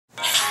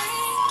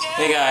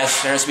Hey guys,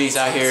 Aaron Speaks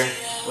out here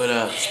with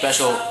a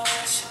special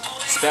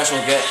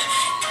guest.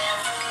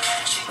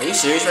 Are you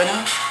serious right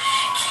now?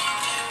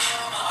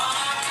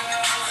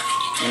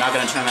 You're not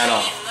gonna turn that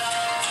off.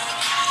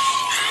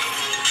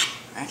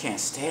 I can't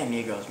stand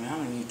Negroes, man.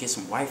 I need to get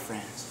some white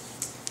friends.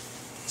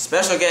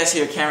 Special guest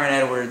here, Cameron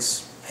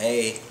Edwards.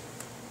 Hey.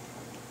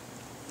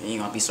 And you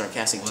gonna be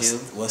sarcastic too?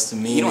 What's the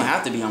meaning? You don't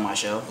have to be on my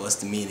show. What's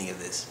the meaning of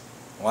this?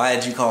 Why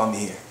did you call me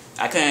here?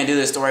 I couldn't do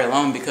this story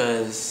alone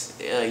because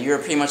you're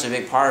pretty much a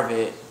big part of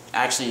it.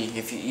 Actually,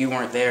 if you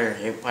weren't there,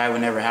 it probably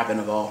would never happen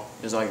at all.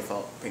 It was all your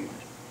fault, pretty much.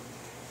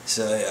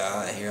 So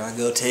here I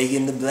go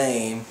taking the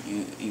blame.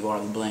 You are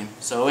the blame.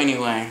 So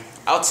anyway,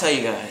 I'll tell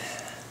you guys.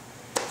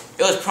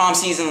 It was prom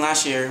season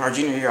last year, our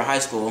junior year of high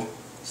school.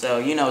 So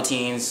you know,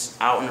 teens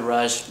out in the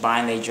rush,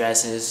 buying their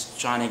dresses,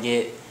 trying to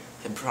get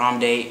a prom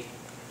date.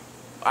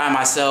 I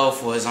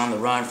myself was on the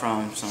run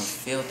from some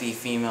filthy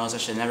females I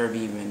should never be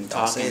even talking to.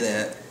 Don't say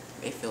that.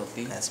 They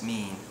filthy. That's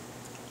mean.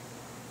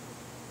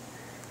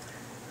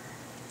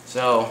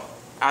 So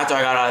after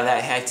I got out of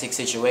that hectic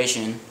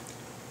situation,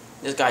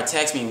 this guy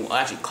texts me, well,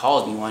 actually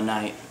calls me one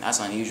night. That's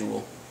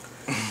unusual.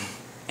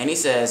 And he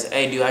says,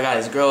 "Hey dude, I got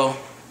this girl,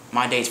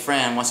 my date's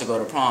friend wants to go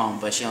to prom,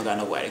 but she don't got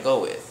nowhere to go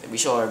with. We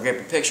show her a group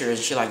of pictures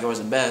and she like yours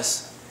the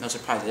best. No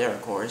surprise there,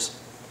 of course.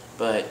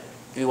 But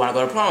do you want to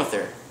go to prom with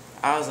her?"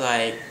 I was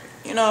like,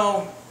 you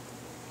know,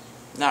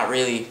 not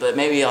really, but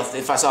maybe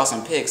if I saw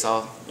some pics,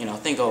 I'll,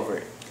 think over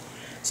it.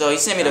 So he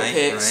sent me the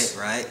pics.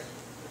 Right.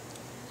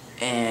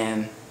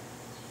 And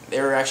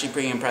they were actually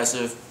pretty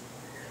impressive.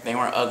 They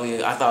weren't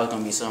ugly. I thought it was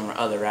going to be some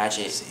other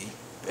ratchet. See?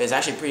 It's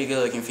actually a pretty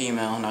good looking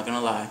female, not going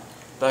to lie.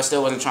 But I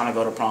still wasn't trying to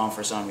go to prom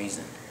for some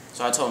reason.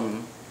 So I told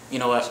him, you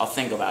know what, I'll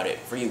think about it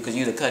for you, because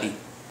you the cutty.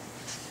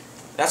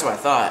 That's what I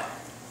thought.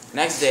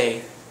 Next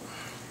day,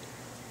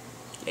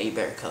 yeah, you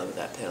better cuddle with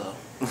that pillow.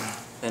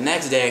 The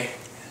next day,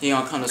 he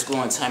gonna come to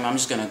school and tell me I'm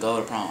just gonna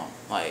go to prom.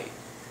 Like,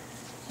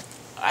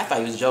 I thought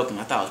he was joking.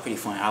 I thought it was pretty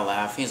funny. I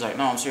laughed. He's like,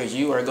 "No, I'm serious.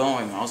 You are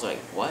going." I was like,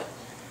 "What?"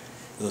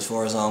 It was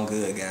for his own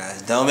good,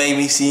 guys. Don't make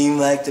me seem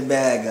like the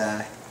bad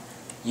guy.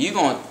 You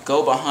gonna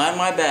go behind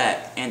my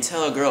back and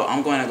tell a girl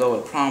I'm going to go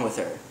to prom with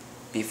her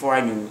before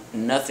I knew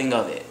nothing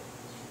of it?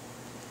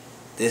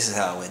 This is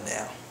how it went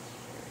down.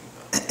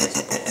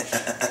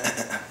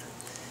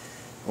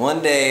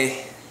 One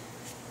day,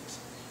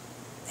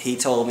 he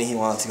told me he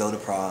wanted to go to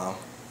prom.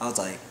 I was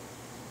like,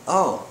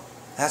 "Oh,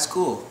 that's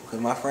cool."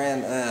 Because my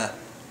friend,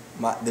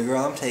 the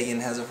girl I'm taking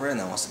has a friend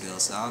that wants to go.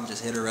 So I'll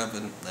just hit her up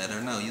and let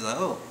her know. He's like,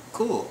 "Oh,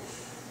 cool."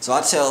 So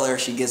I tell her,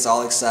 she gets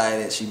all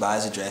excited. She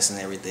buys a dress and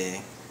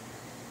everything.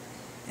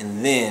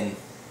 And then,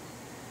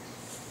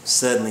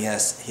 suddenly he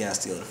has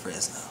to go to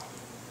Fresno.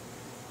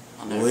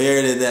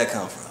 Where did that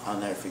come from? I'll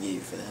never forgive you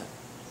for that.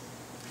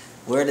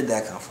 Where did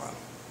that come from?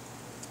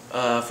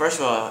 First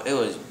of all, it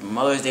was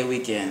Mother's Day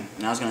weekend,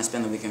 and I was going to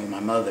spend the weekend with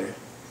my mother.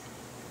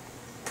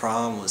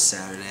 Prom was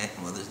Saturday,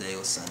 Mother's Day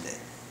was Sunday.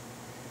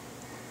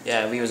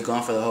 Yeah, we was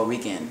gone for the whole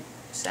weekend.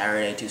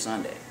 Saturday to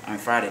Sunday. I mean,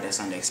 Friday to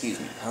Sunday, excuse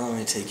me. How long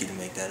did it take you to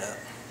make that up?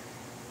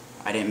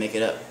 I didn't make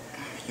it up.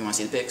 You want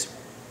to see the pics?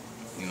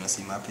 You want to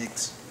see my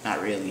pics?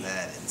 Not really.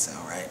 That didn't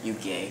sound right. You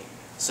gay.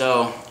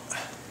 So,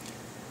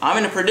 I'm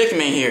in a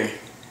predicament here.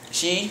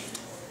 She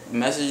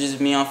messages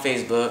me on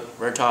Facebook.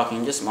 We're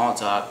talking, just small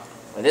talk.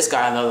 But this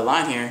guy on the other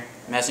line here,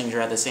 messaging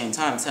her at the same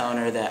time, telling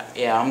her that,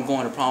 yeah, I'm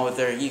going to prom with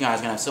her. You guys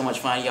are going to have so much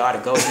fun. You ought to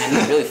go with me.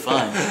 It's really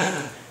fun.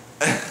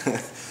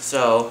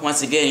 So,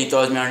 once again, he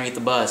throws me underneath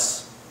the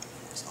bus.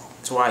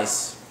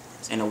 Twice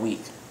in a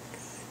week.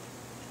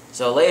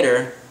 So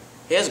later,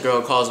 his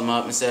girl calls him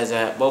up and says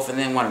that both of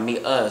them want to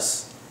meet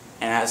us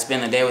and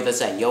spend the day with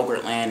us at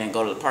Yogurtland and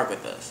go to the park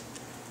with us.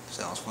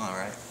 Sounds fun,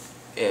 right?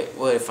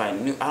 What if I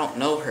knew? I don't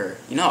know her.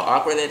 You know how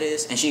awkward that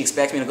is? And she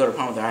expects me to go to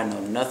prom with her. I know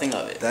nothing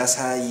of it. That's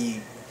how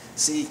you...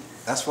 See,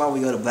 that's why we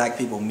go to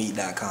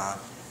blackpeoplemeet.com.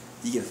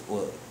 You get...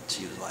 Well,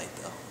 she was white,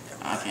 though.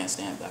 I can't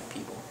stand black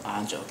people.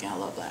 I'm joking. I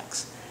love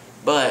blacks.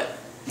 But...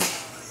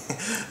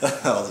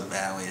 That was a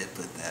bad way to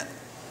put that.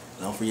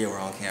 Don't forget we're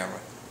on camera.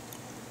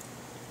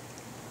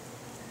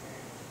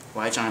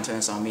 Why are you trying to turn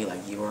this on me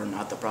like you are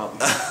not the problem?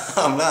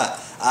 I'm not.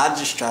 I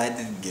just tried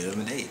to get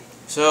him a date.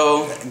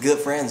 So... Good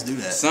friends do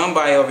that.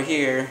 Somebody over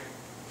here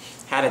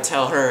had to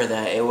tell her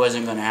that it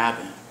wasn't going to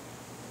happen.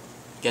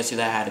 Guess who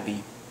that had to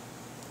be?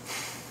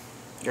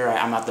 You're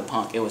right, I'm not the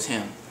punk. It was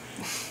him.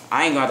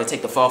 I ain't going to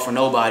take the fall for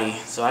nobody,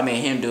 so I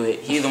made him do it.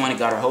 He's the one that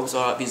got her hopes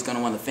up. He's going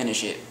to want to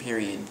finish it,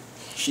 period.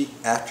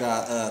 After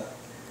I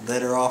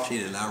let her off, she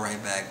did not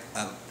write back.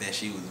 I bet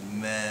she was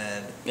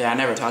mad. Yeah, I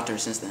never talked to her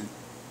since then.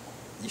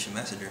 You should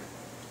message her.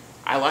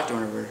 I liked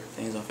one of her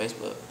things on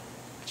Facebook.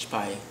 She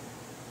probably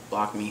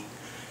blocked me.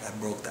 That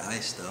broke the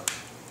ice, though.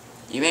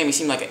 You made me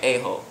seem like an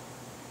a-hole.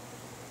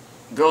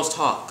 Girls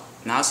talk.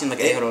 Now I seem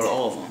like an a-hole to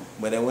all of them.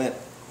 But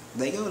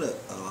they go to,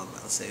 I'm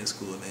about to say the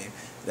school name.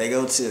 They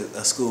go to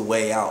a school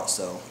way out,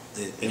 so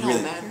it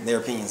really, their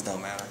opinions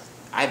don't matter.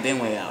 I've been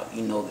way out.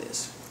 You know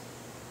this.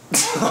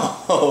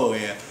 Oh,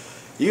 yeah.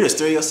 You just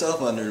threw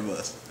yourself under the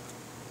bus.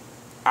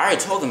 I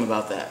already told them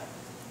about that.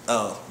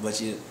 Oh, but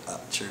you...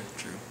 true.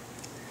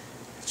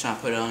 Trying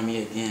to put it on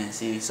me again.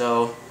 See,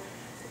 so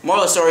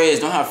moral of the story is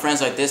don't have friends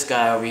like this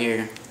guy over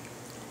here.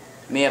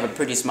 He may have a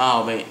pretty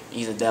smile, but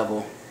he's a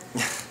devil.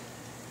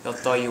 He'll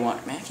throw you one.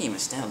 Man, I can't even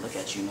stand to look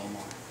at you no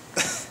more.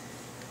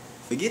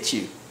 Forget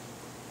you.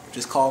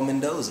 Just call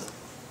Mendoza.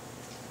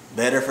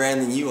 Better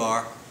friend than you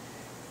are.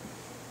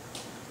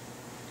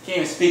 Can't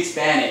even speak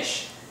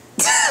Spanish.